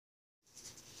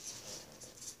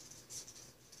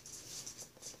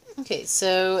Okay,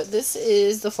 so this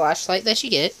is the flashlight that you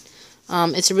get.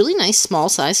 It's a really nice small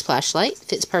size flashlight.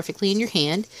 Fits perfectly in your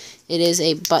hand. It is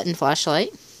a button flashlight.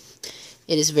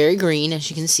 It is very green, as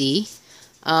you can see.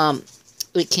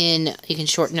 You can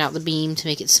shorten out the beam to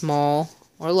make it small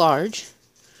or large.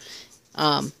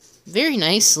 Very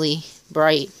nicely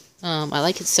bright. I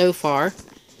like it so far. I'm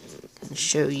going to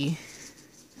show you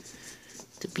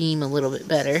the beam a little bit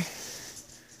better.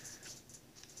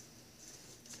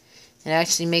 It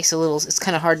actually makes a little, it's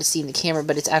kind of hard to see in the camera,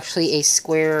 but it's actually a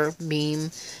square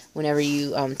beam whenever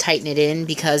you tighten it in,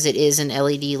 because it is an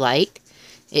LED light.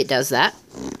 It does that.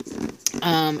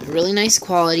 Really nice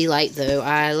quality light though.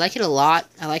 I like it a lot.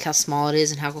 I like how small it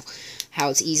is and how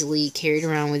it's easily carried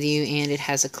around with you, and it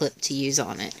has a clip to use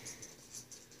on it.